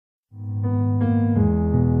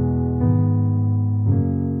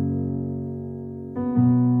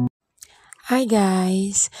Hi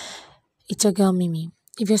guys, it's your girl Mimi.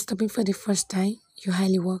 If you're stopping for the first time, you're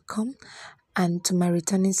highly welcome. And to my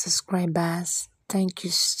returning subscribers, thank you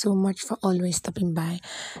so much for always stopping by.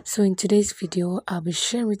 So in today's video, I'll be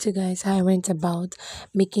sharing with you guys how I went about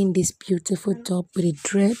making this beautiful top with a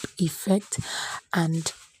drape effect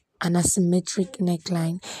and an asymmetric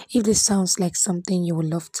neckline. If this sounds like something you would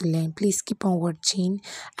love to learn, please keep on watching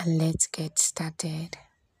and let's get started.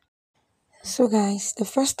 So guys, the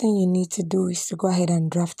first thing you need to do is to go ahead and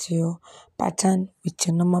draft your pattern with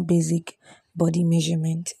your normal basic body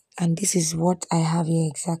measurement. And this is what I have here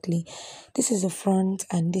exactly. This is the front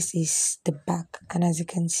and this is the back. And as you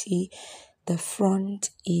can see, the front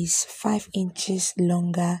is 5 inches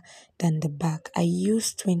longer than the back. I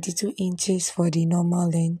used 22 inches for the normal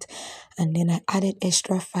length and then I added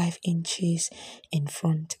extra 5 inches in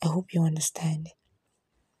front. I hope you understand.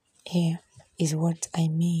 Here is what I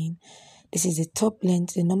mean. This is the top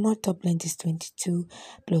length. The normal top length is 22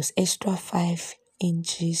 plus extra 5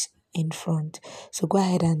 inches in front. So go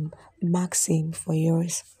ahead and mark same for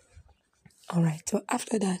yours. Alright, so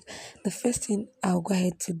after that, the first thing I'll go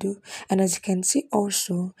ahead to do, and as you can see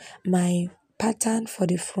also, my pattern for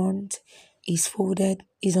the front is folded,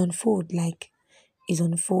 is on fold,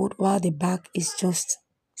 while the back is just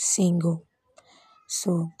single.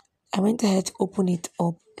 So I went ahead to open it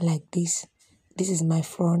up like this. This is my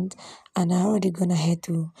front and I already gone ahead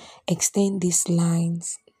to extend these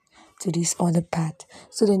lines to this other part.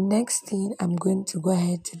 So the next thing I'm going to go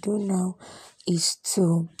ahead to do now is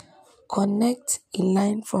to connect a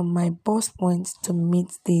line from my bust point to meet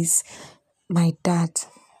this, my dart.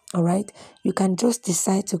 Alright, you can just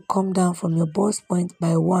decide to come down from your bust point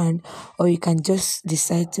by one, or you can just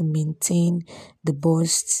decide to maintain the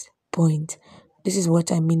bust point. This is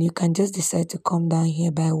what I mean. You can just decide to come down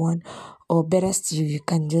here by one, or better still, you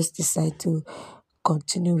can just decide to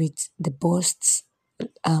continue with the bust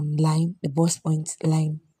line, the bust point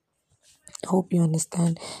line. Hope you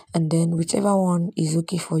understand. And then whichever one is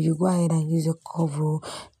okay for you, go ahead and use your cover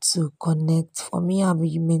to connect. For me, I'll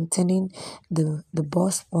be maintaining the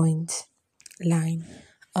bust point line.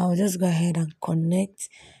 I'll just go ahead and connect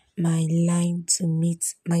my line to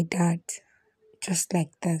meet my dart, just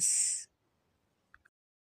like this.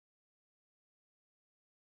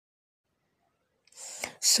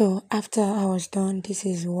 So after I was done, this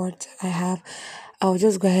is what I have. I'll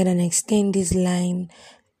just go ahead and extend this line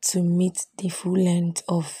to meet the full length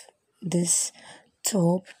of this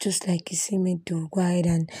top, just like you see me do. Go ahead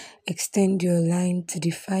and extend your line to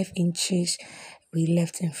the 5 inches we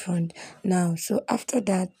left in front. Now, so after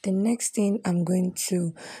that, the next thing I'm going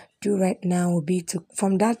to do right now will be to,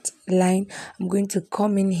 from that line, I'm going to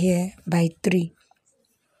come in here by 3.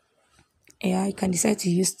 Yeah, you can decide to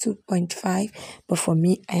use 2.5, but for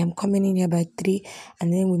me, I am coming in here by 3,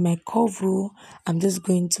 and then with my curve rule, I'm just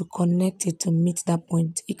going to connect it to meet that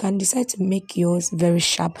point. You can decide to make yours very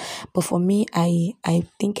sharp, but for me, I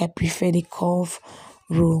think I prefer the curve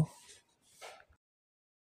rule.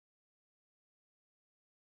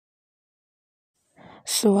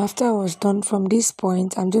 So after I was done from this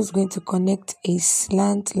point, I'm just going to connect a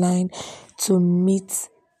slant line to meet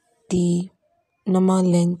the normal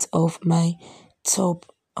length of my top.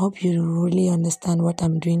 Hope you really understand what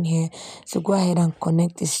I'm doing here. So go ahead and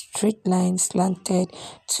connect a straight line slanted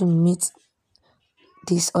to meet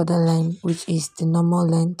this other line, which is the normal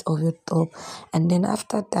length of your top. And then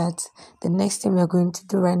after that, the next thing we're going to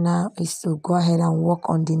do right now is to go ahead and work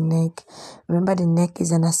on the neck. Remember, the neck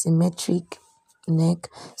is an asymmetric neck.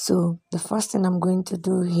 So the first thing I'm going to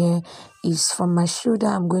do here is from my shoulder,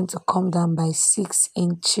 I'm going to come down by 6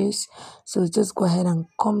 inches. So just go ahead and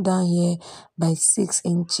come down here by 6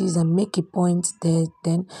 inches and make a point there.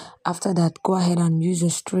 Then after that, go ahead and use a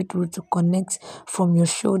straight rule to connect from your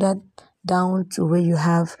shoulder down to where you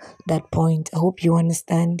have that point. I hope you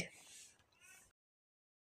understand.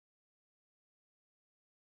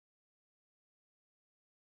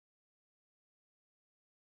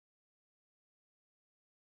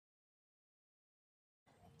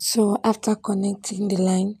 So after connecting the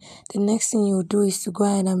line, the next thing you do is to go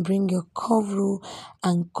ahead and bring your curve rule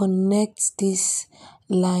and connect this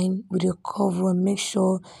line with your curve rule and make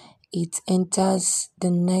sure it enters the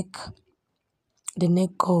neck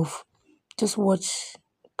curve. Just watch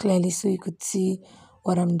clearly so you could see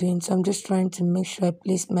what I'm doing. So I'm just trying to make sure I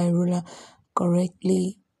place my ruler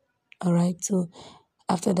correctly. Alright, so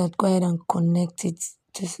after that, go ahead and connect it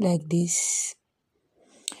just like this.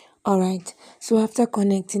 Alright, so after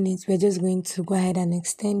connecting it, we're just going to go ahead and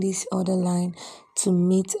extend this other line to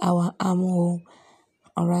meet our armhole.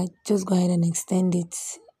 Alright, just go ahead and extend it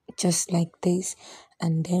just like this,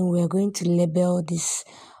 and then we're going to label this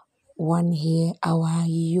one here, our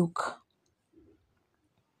yoke,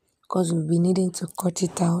 because we'll be needing to cut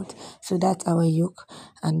it out. So that's our yoke.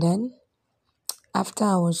 And then after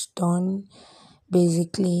I was done,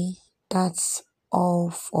 basically that's all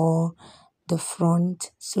for the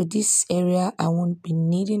front. So this area, I won't be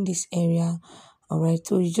needing this area. All right,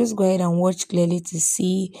 so you just go ahead and watch clearly to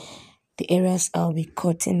see the areas I'll be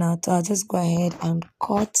cutting out. So I'll just go ahead and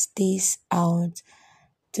cut this out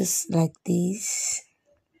just like this.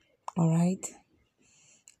 All right,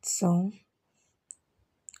 so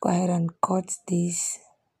go ahead and cut this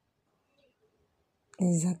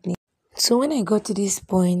exactly. So when I got to this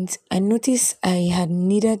point, I noticed I had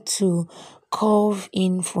needed to curve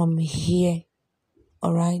in from here.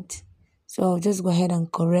 All right, so I'll just go ahead and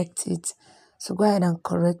correct it. So go ahead and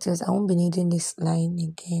correct it. I won't be needing this line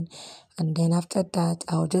again. And then after that,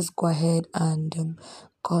 I'll just go ahead and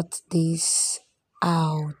cut this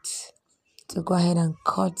out. So go ahead and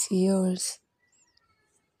cut yours.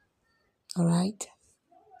 All right.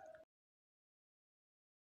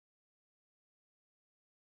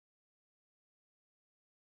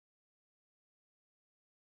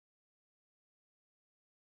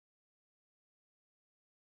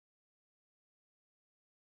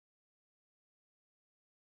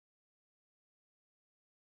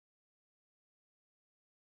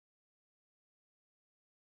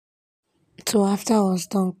 So after I was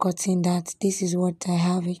done cutting that, this is what I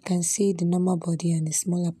have. You can see the normal body and the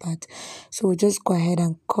smaller part. So we'll just go ahead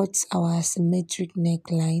and cut our asymmetric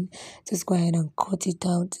neckline. Just go ahead and cut it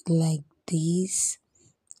out like this.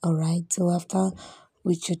 All right, so after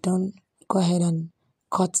which you're done, go ahead and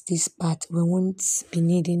cut this part. We won't be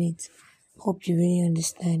needing it. Hope you really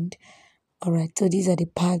understand. All right, so these are the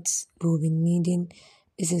parts we'll be needing.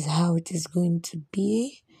 This is how it is going to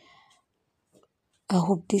be. I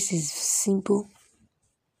hope this is simple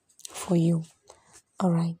for you.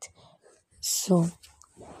 All right, so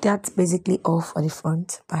that's basically all for the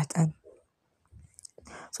front pattern.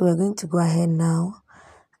 So we're going to go ahead now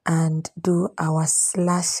and do our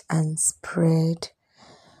slash and spread.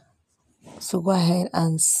 So go ahead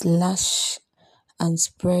and slash and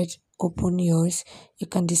spread, open yours. You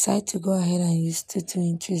can decide to go ahead and use 2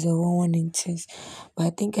 inches or 1 inches, but I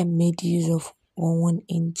think I made use of 1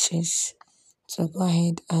 inches. So go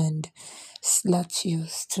ahead and slash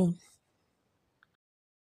yours too.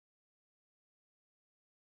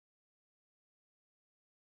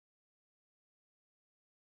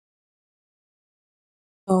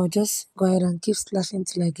 I'll just go ahead and keep slashing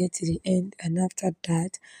till I get to the end, and after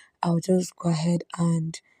that I'll just go ahead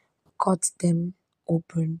and cut them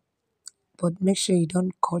open, but make sure you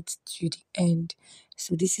don't cut to the end.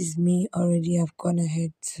 So this is me already. I've gone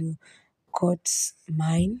ahead to cut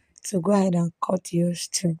mine, so go ahead and cut yours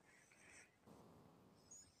too.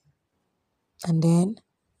 And then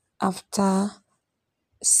after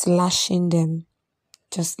slashing them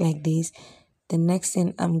just like this, the next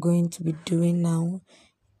thing I'm going to be doing now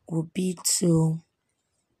will be to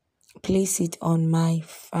place it on my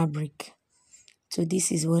fabric. So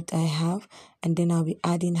this is what I have, and then I'll be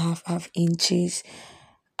adding half inches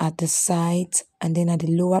at the sides, and then at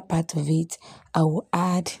the lower part of it I will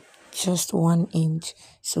add just 1 inch.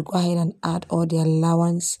 So go ahead and add all the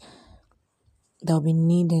allowance that will be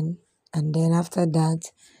needed, and then after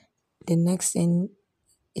that the next thing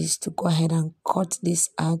is to go ahead and cut this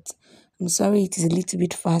out. I'm sorry it is a little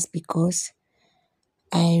bit fast because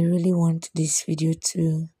I really want this video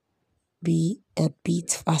to be a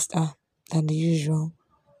bit faster than the usual.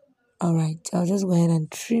 Alright, I'll just go ahead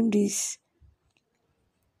and trim this.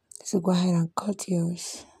 So go ahead and cut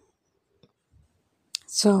yours.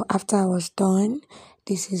 So after I was done,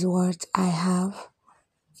 this is what I have.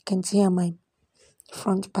 You can see how my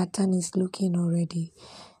front pattern is looking already.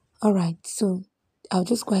 Alright, so I'll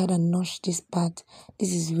just go ahead and notch this part.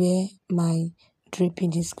 This is where my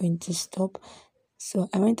draping is going to stop. So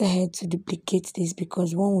I went ahead to duplicate this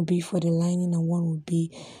because one will be for the lining and one will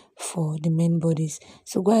be for the main bodies.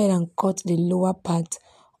 So go ahead and cut the lower part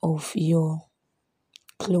of your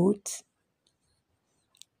clothes.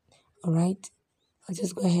 Alright, I'll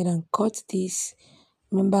just go ahead and cut this.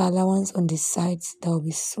 Remember, allowance on the sides that will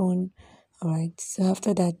be sewn. Alright, so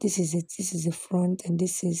after that, this is it. This is the front, and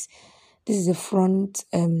this is the front,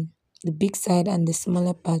 the big side and the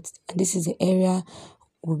smaller part, and this is the area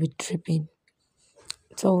we'll be dripping.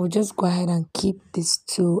 So we'll just go ahead and keep these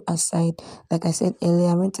two aside. Like I said earlier,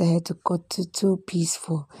 I went ahead to cut two pieces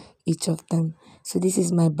for each of them. So this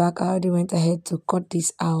is my back. I already went ahead to cut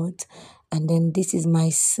this out, and then this is my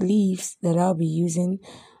sleeves that I'll be using,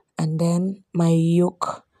 and then my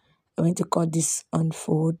yoke. I went to cut this on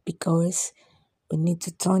fold because we need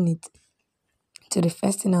to turn it So the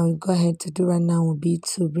first thing I will go ahead to do right now will be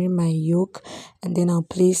to bring my yoke, and then I'll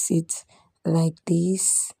place it like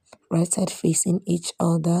this, right side facing each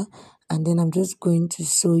other, and then I'm just going to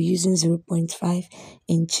sew using 0.5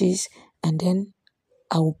 inches, and then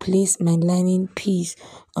I will place my lining piece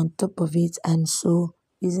on top of it and sew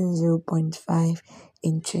using 0.5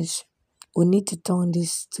 inches. We need to turn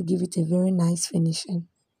this to give it a very nice finishing.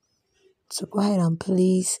 So go ahead and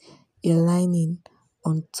place your lining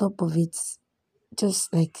on top of it,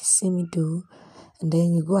 just like semi-do, and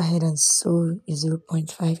then you go ahead and sew your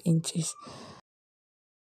 0.5 inches.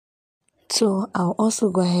 So I'll also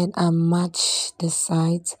go ahead and match the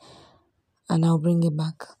sides, and I'll bring it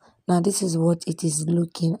back. Now this is what it is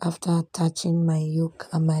looking after attaching my yoke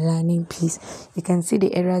and my lining piece. You can see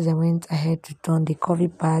the areas I went ahead to turn, the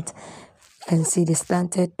curvy part, and see the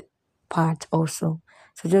slanted part also.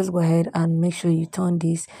 So just go ahead and make sure you turn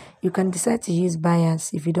this. You can decide to use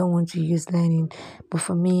bias if you don't want to use lining, but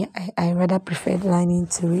for me, I rather prefer lining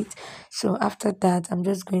to it. So after that, I'm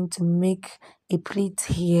just going to make a pleat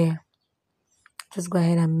here. Just go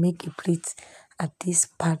ahead and make a pleat at this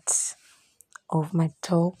part of my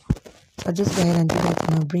top. So I'll just go ahead and do that,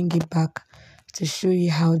 and I'll bring it back to show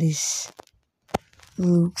you how this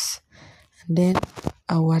looks. And then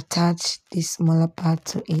I will attach this smaller part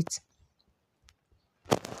to it.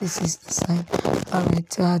 This is the side.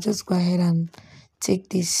 Alright, so I'll just go ahead and take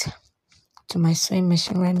this to my sewing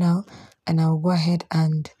machine right now, and I'll go ahead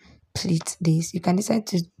and pleat this. You can decide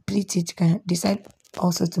to pleat it, you can decide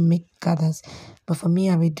also to make gathers, but for me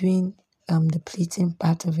I'll be doing the pleating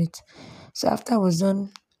part of it. So after I was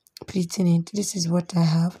done pleating it, this is what I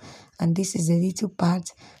have, and this is a little part.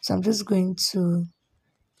 So I'm just going to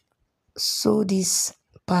sew this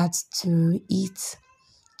part to it.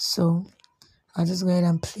 So I'll just go ahead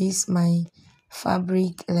and place my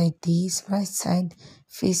fabric like this, right side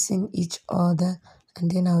facing each other, and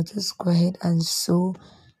then I'll just go ahead and sew.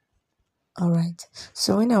 Alright,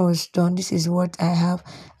 so when I was done, this is what I have,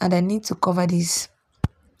 and I need to cover this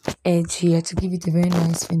edge here to give it a very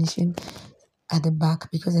nice finishing at the back,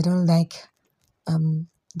 because I don't like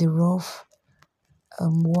the rough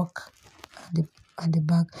work at the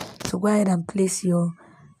back. So go ahead and place your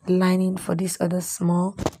lining for this other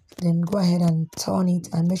small, then go ahead and turn it,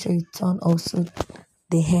 and make sure you turn also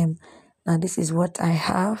the hem. Now this is what I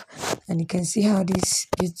have, and you can see how this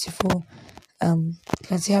beautiful you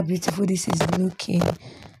can see how beautiful this is looking,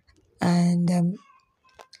 and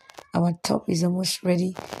our top is almost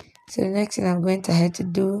ready. So the next thing I'm going to have to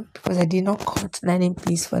do, because I did not cut lining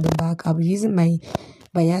piece for the back, I'll be using my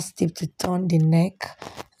bias tip to turn the neck,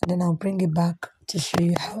 and then I'll bring it back to show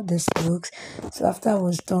you how this looks. So after I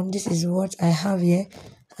was done, this is what I have here,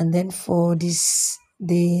 and then for this,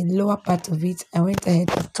 the lower part of it, I went ahead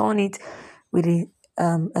to turn it with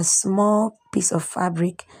a small piece of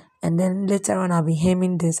fabric, and then later on I'll be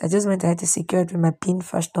hemming this. I just went ahead to secure it with my pin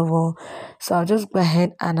first of all. So I'll just go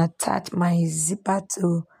ahead and attach my zipper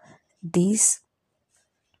to this.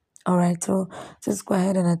 Alright, so just go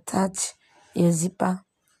ahead and attach your zipper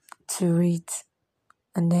to it,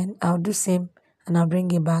 and then I'll do same, and I'll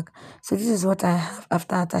bring it back. So this is what I have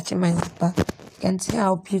after attaching my zipper. You can see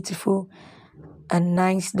how beautiful and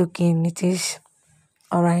nice looking it is.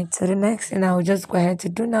 Alright, so the next thing I will just go ahead to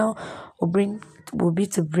do now will be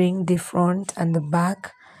to bring the front and the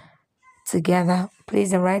back together,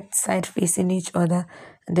 place the right side facing each other,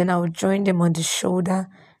 and then I will join them on the shoulder,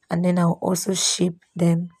 and then I'll also shape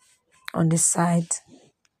them on the side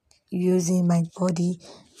using my body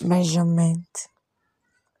measurement.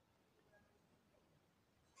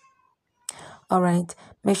 Alright,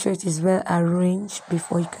 make sure it is well arranged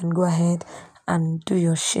before you can go ahead and do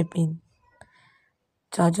your shaping.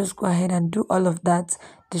 So I'll just go ahead and do all of that,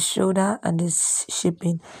 the shoulder and this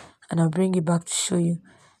shaping, and I'll bring it back to show you.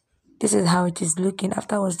 This is how it is looking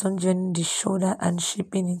after I was done joining the shoulder and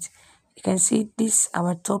shaping it. You can see this,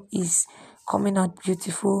 our top is coming out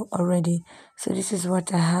beautiful already. So this is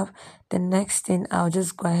what I have. The next thing I'll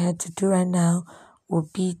just go ahead to do right now will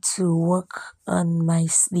be to work on my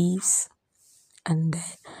sleeves, and then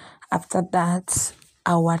after that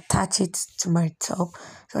I'll attach it to my top.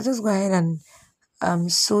 So I'll just go ahead and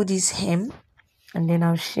sew this hem, and then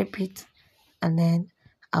I'll shape it, and then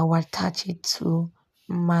I'll attach it to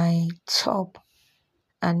my top,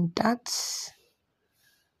 and that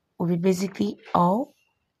will be basically all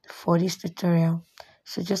for this tutorial.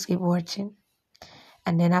 So just keep watching,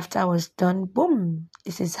 and then after I was done, boom,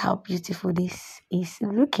 this is how beautiful this is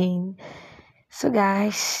looking. So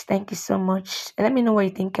guys, thank you so much. Let me know what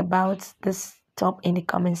you think about this top in the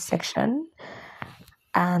comment section,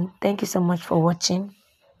 and thank you so much for watching.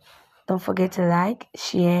 Don't forget to like,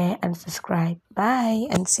 share, and subscribe. Bye,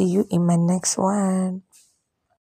 and see you in my next one.